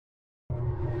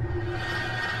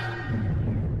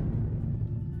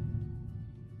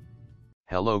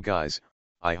Hello guys,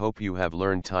 I hope you have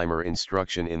learned timer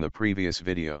instruction in the previous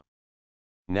video.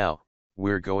 Now,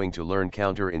 we're going to learn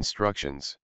counter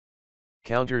instructions.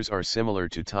 Counters are similar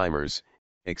to timers,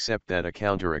 except that a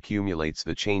counter accumulates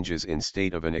the changes in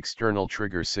state of an external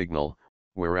trigger signal,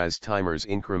 whereas timers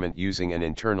increment using an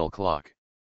internal clock.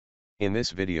 In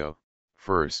this video,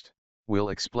 first, we'll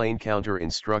explain counter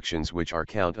instructions which are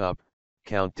count up,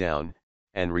 count down,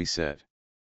 and reset.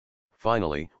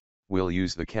 Finally, we'll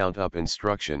use the count up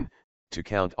instruction to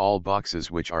count all boxes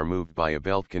which are moved by a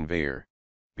belt conveyor.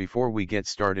 Before we get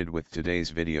started with today's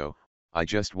video, I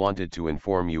just wanted to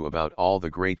inform you about all the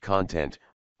great content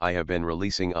I have been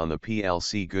releasing on the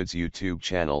PLC Goods YouTube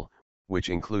channel, which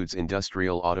includes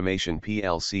industrial automation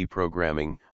PLC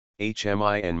programming,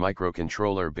 HMI and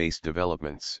microcontroller-based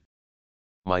developments.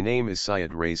 My name is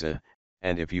Syed Reza,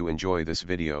 and if you enjoy this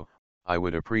video, I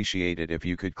would appreciate it if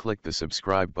you could click the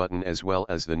subscribe button as well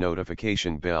as the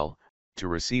notification bell, to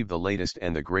receive the latest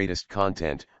and the greatest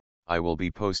content I will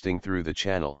be posting through the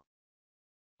channel.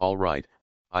 Alright,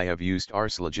 I have used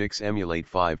RSLogix Emulate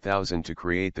 5000 to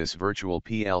create this virtual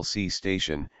PLC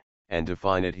station, and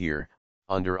define it here,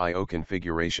 under I/O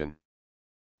configuration.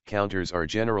 Counters are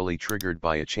generally triggered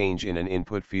by a change in an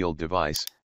input field device,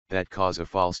 that cause a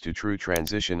false to true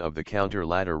transition of the counter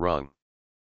ladder rung.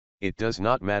 It does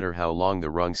not matter how long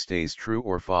the rung stays true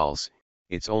or false,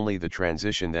 it's only the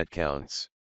transition that counts.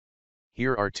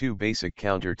 Here are two basic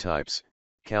counter types,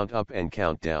 count up and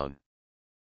count down.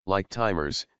 Like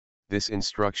timers, this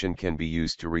instruction can be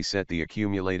used to reset the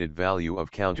accumulated value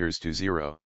of counters to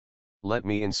 0. Let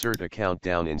me insert a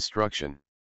countdown instruction.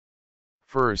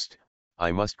 First,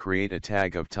 I must create a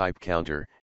tag of type counter,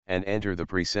 and enter the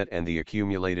preset and the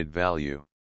accumulated value.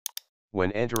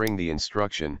 When entering the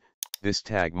instruction, this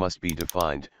tag must be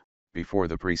defined, before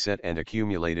the preset and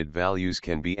accumulated values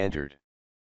can be entered.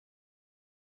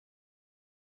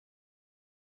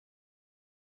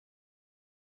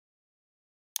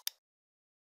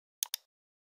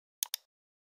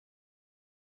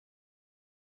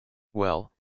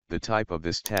 Well, the type of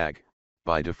this tag,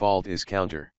 by default is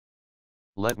counter.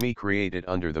 Let me create it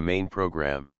under the main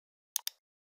program.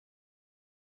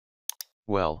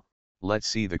 Well, let's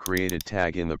see the created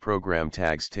tag in the program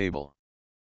tags table.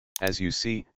 As you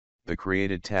see, the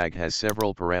created tag has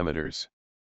several parameters.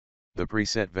 The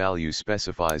preset value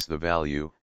specifies the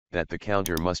value that the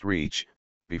counter must reach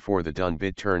before the done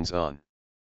bit turns on.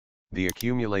 The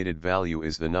accumulated value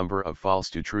is the number of false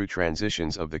to true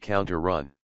transitions of the counter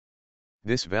run.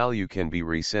 This value can be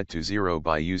reset to 0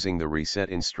 by using the reset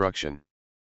instruction.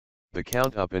 The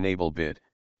count up enable bit,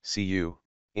 CU,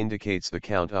 indicates the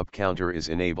count up counter is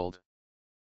enabled.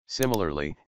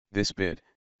 Similarly, this bit,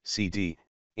 CD,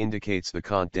 indicates the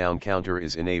count down counter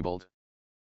is enabled.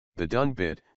 The done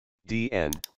bit,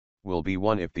 DN, will be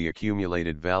 1 if the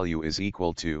accumulated value is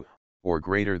equal to, or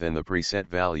greater than the preset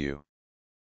value.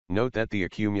 Note that the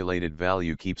accumulated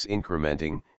value keeps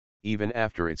incrementing, even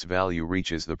after its value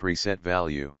reaches the preset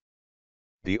value.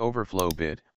 The overflow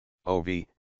bit, OV,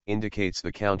 indicates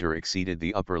the counter exceeded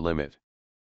the upper limit.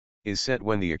 Is set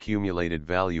when the accumulated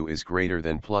value is greater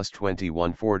than plus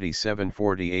 21 47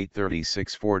 48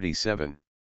 36 47.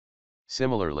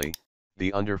 Similarly,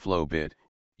 the underflow bit,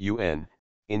 UN,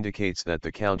 indicates that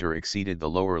the counter exceeded the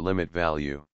lower limit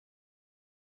value.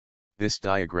 This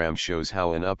diagram shows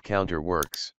how an up counter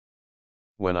works.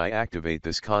 When I activate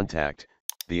this contact,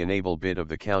 the enable bit of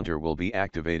the counter will be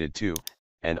activated too,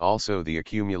 and also the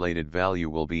accumulated value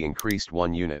will be increased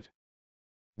 1 unit.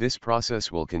 This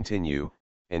process will continue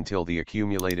until the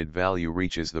accumulated value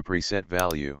reaches the preset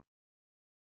value.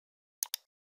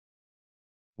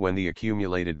 When the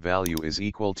accumulated value is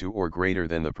equal to or greater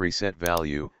than the preset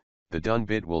value, the done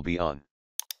bit will be on.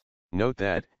 Note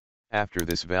that, after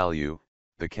this value,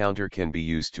 the counter can be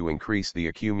used to increase the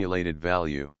accumulated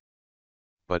value.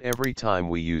 But every time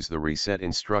we use the reset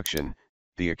instruction,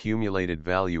 the accumulated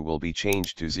value will be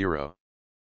changed to 0.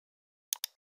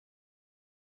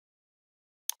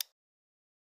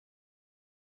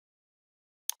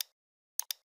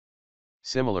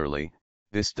 Similarly,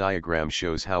 this diagram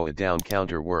shows how a down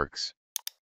counter works.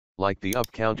 Like the up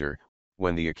counter,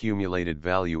 when the accumulated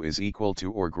value is equal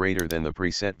to or greater than the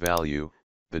preset value,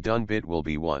 the done bit will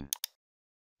be 1.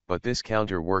 But this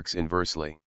counter works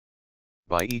inversely.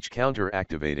 By each counter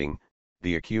activating,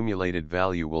 the accumulated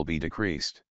value will be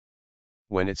decreased.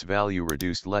 When its value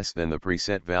reduced less than the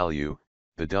preset value,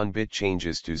 the done bit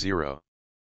changes to 0.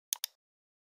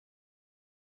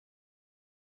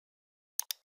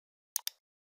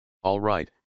 Alright,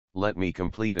 let me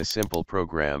complete a simple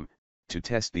program to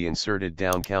test the inserted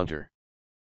down counter.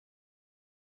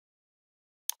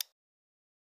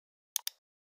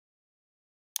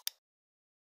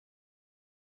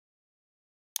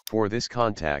 For this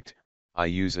contact, I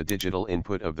use a digital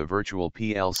input of the virtual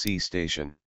PLC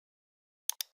station.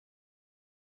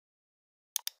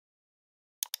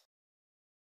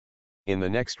 In the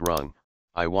next rung,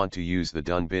 I want to use the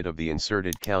done bit of the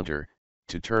inserted counter,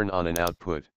 to turn on an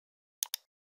output.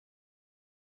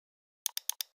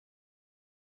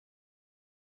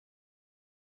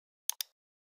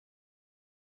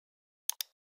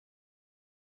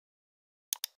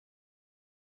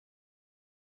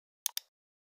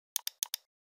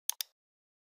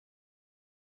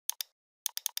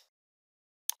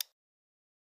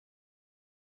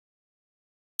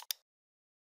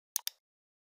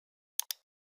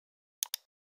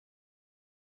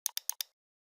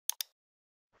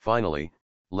 Finally,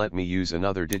 let me use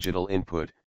another digital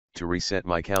input, to reset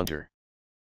my counter.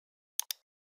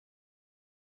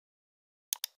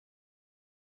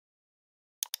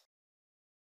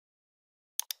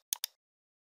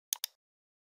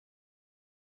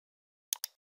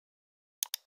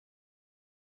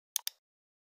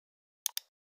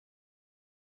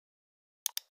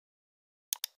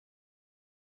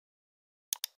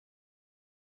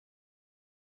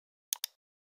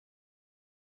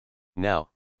 Now,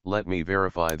 let me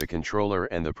verify the controller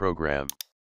and the program.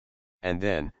 And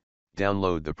then,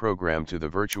 download the program to the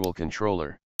virtual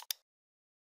controller.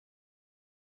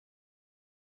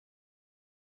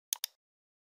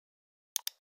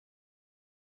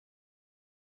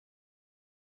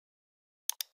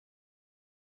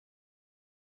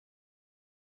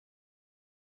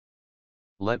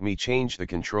 Let me change the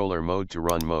controller mode to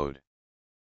run mode.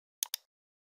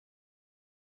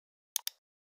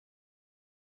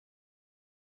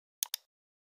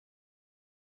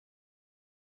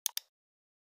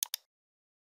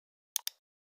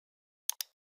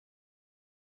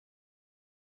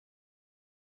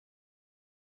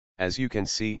 As you can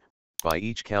see, by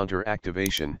each counter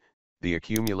activation, the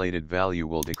accumulated value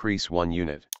will decrease 1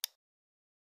 unit.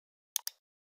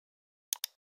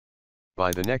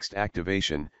 By the next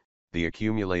activation, the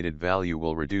accumulated value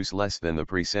will reduce less than the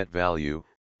preset value,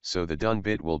 so the done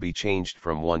bit will be changed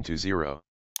from 1 to 0.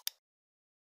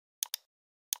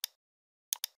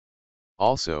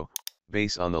 Also,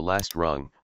 based on the last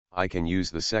rung, I can use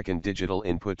the second digital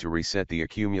input to reset the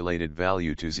accumulated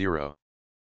value to 0.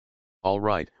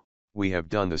 Alright, we have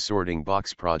done the sorting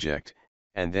box project,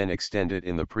 and then extended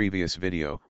in the previous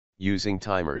video, using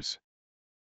timers.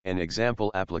 An example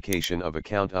application of a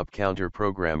count up counter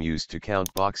program used to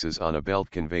count boxes on a belt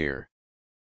conveyor.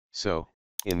 So,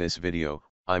 in this video,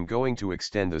 I'm going to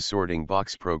extend the sorting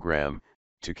box program,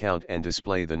 to count and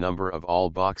display the number of all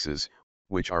boxes,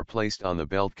 which are placed on the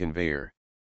belt conveyor.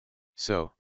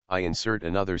 So, I insert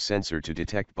another sensor to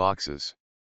detect boxes.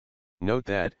 Note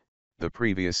that, the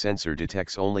previous sensor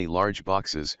detects only large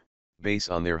boxes, based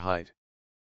on their height.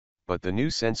 But the new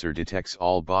sensor detects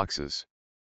all boxes.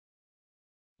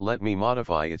 Let me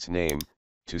modify its name,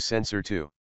 to sensor 2.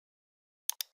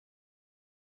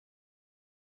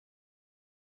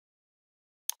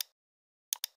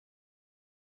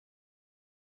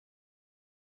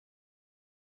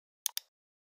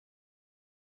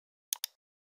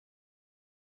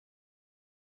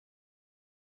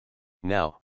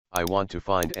 Now, I want to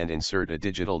find and insert a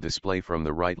digital display from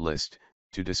the right list,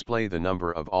 to display the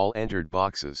number of all entered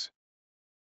boxes.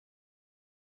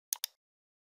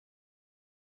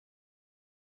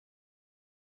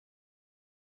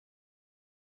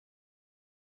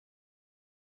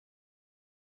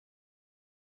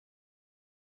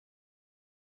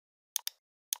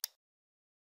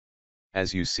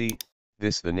 As you see,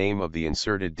 this the name of the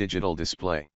inserted digital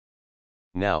display.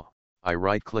 Now, I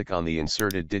right-click on the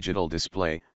inserted digital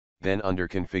display, then under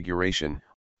Configuration,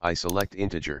 I select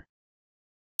Integer.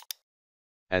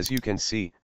 As you can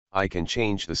see, I can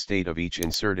change the state of each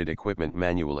inserted equipment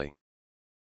manually.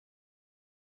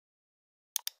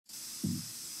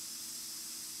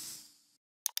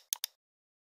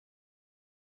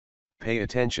 Pay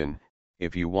attention,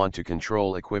 if you want to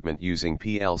control equipment using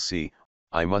PLC,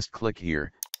 I must click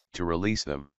here, to release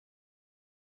them.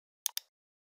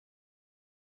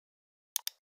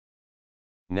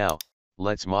 Now,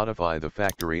 let's modify the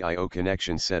factory I/O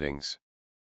connection settings.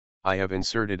 I have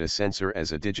inserted a sensor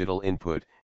as a digital input,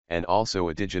 and also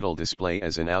a digital display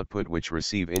as an output which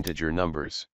receive integer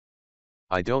numbers.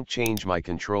 I don't change my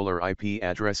controller IP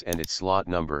address and its slot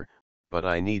number, but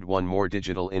I need one more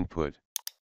digital input.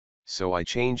 So I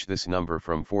change this number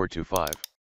from 4 to 5.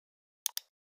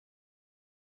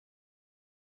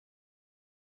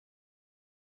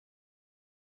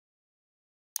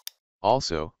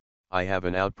 Also, I have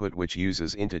an output which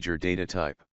uses integer data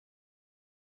type.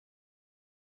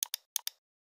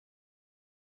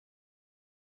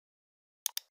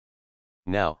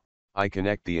 Now, I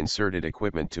connect the inserted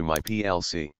equipment to my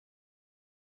PLC.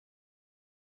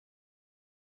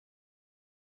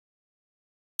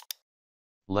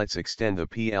 Let's extend the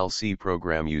PLC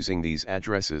program using these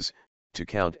addresses, to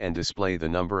count and display the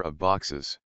number of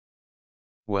boxes.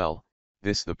 Well,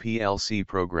 this the PLC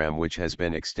program which has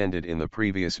been extended in the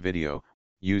previous video,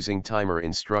 using timer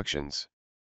instructions.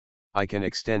 I can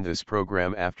extend this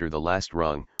program after the last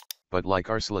rung, but like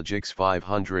RSLogix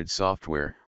 500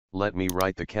 software, let me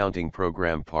write the counting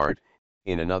program part,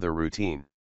 in another routine.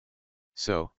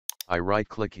 So, I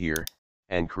right-click here,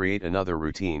 and create another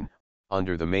routine,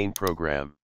 under the main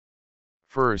program.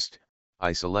 First,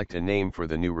 I select a name for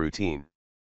the new routine.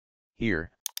 Here,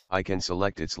 I can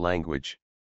select its language.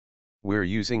 We're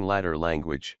using ladder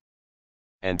language.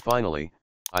 And finally,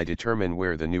 I determine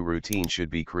where the new routine should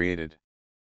be created.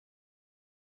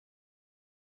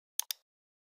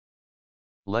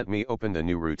 Let me open the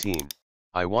new routine.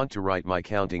 I want to write my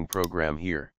counting program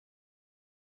here.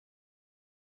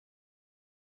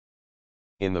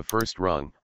 In the first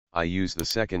rung, I use the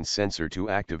second sensor to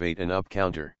activate an up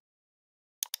counter.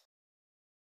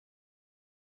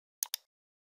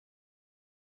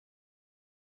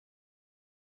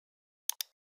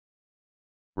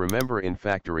 Remember, in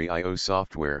factory I/O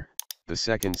software, the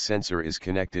second sensor is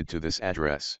connected to this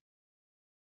address.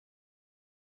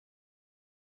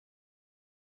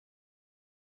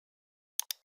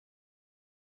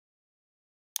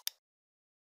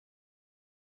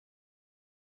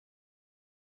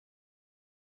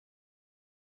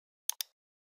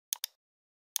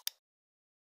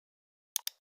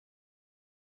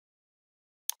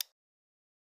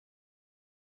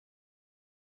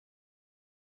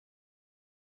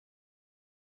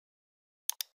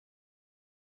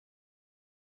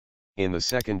 In the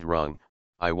second rung,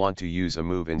 I want to use a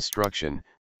move instruction,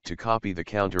 to copy the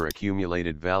counter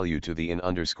accumulated value to the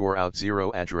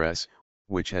in_out0 address,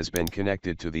 which has been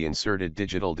connected to the inserted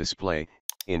digital display,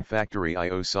 in factory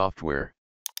I/O software.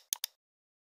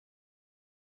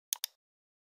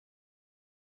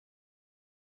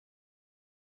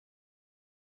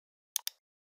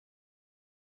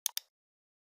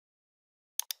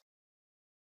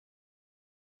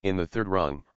 In the third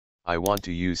rung, I want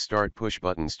to use start push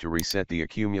buttons to reset the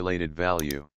accumulated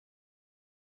value.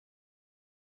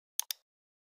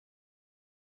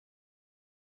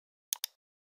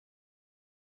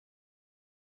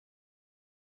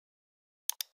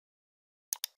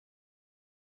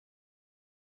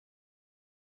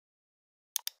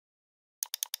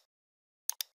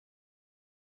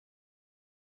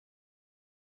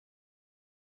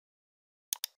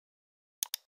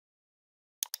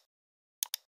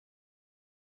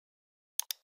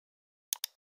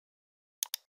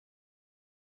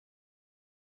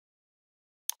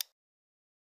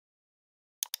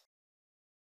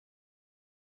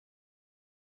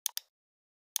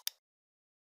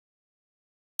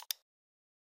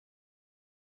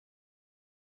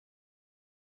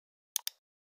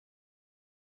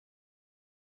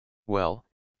 Well,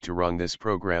 to run this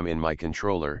program in my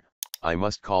controller, I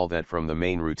must call that from the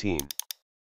main routine.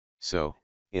 So,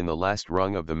 in the last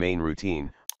rung of the main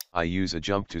routine, I use a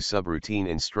jump to subroutine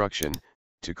instruction,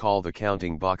 to call the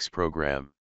counting box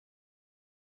program.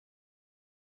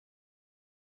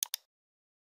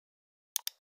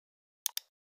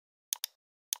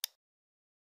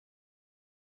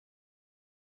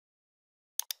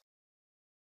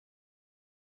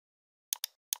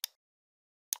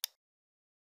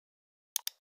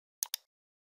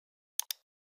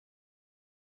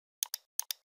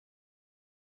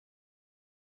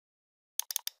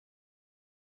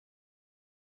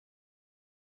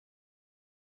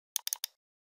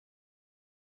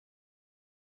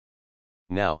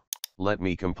 Now, let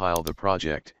me compile the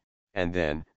project, and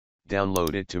then,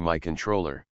 download it to my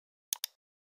controller.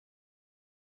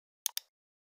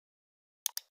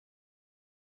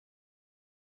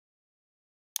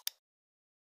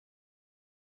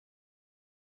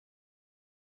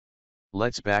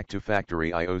 Let's back to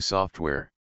factory I/O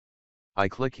software. I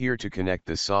click here to connect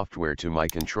the software to my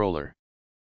controller.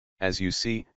 As you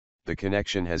see, the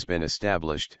connection has been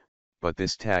established, but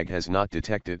this tag has not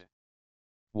detected.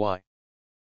 Why?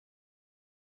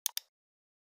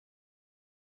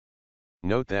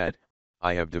 Note that,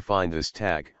 I have defined this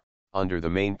tag, under the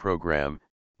main program,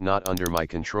 not under my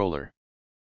controller.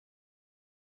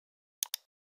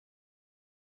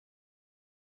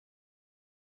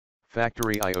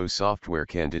 Factory I/O software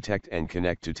can detect and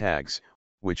connect to tags,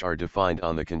 which are defined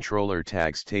on the controller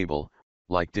tags table,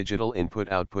 like digital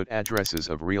input-output addresses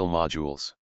of real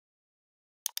modules.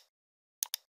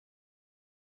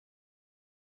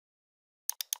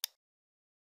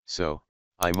 So,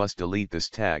 I must delete this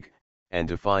tag, and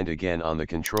define again on the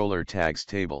controller tags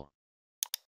table.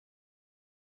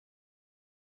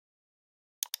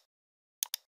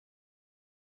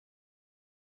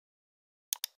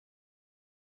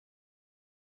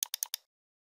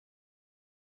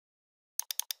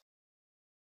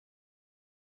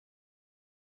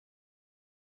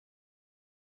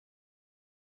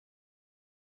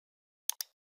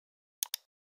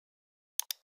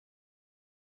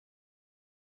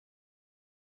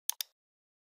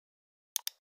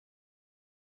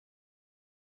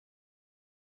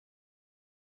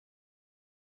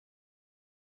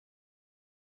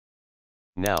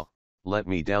 Now, let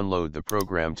me download the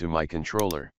program to my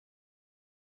controller.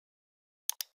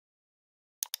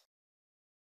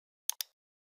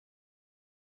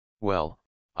 Well,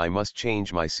 I must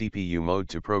change my CPU mode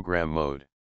to program mode.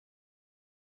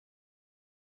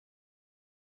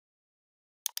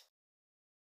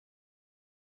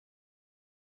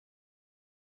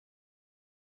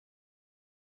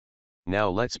 Now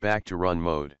let's back to run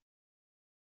mode.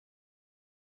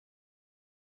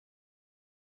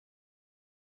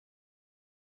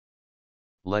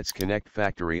 Let's connect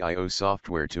factory I/O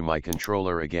software to my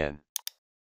controller again.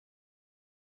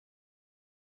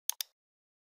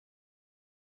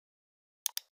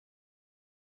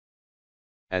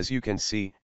 As you can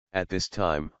see, at this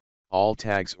time, all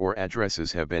tags or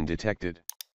addresses have been detected.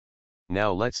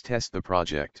 Now let's test the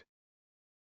project.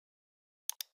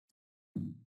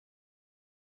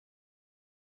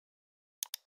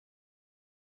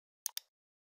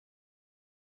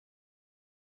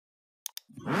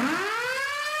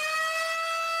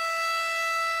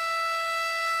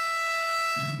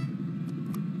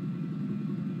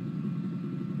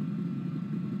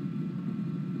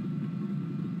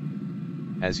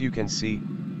 As you can see,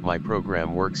 my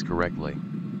program works correctly.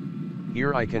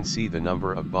 Here I can see the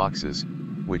number of boxes,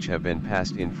 which have been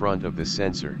passed in front of the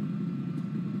sensor.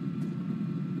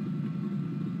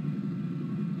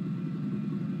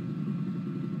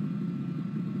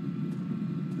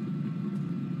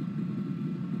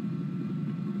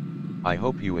 I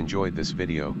hope you enjoyed this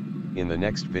video. In the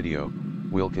next video,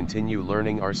 we'll continue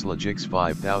learning RSLogix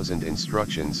 5000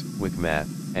 instructions with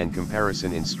math and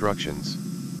comparison instructions.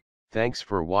 Thanks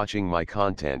for watching my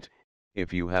content.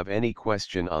 If you have any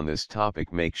question on this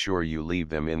topic, make sure you leave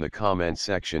them in the comment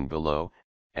section below,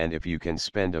 and if you can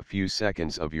spend a few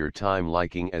seconds of your time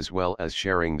liking as well as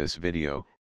sharing this video,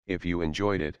 if you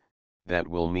enjoyed it, that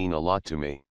will mean a lot to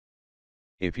me.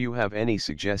 If you have any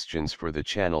suggestions for the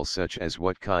channel, such as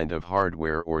what kind of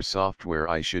hardware or software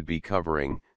I should be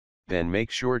covering, then make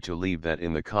sure to leave that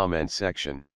in the comment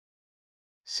section.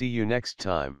 See you next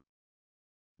time.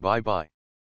 Bye bye.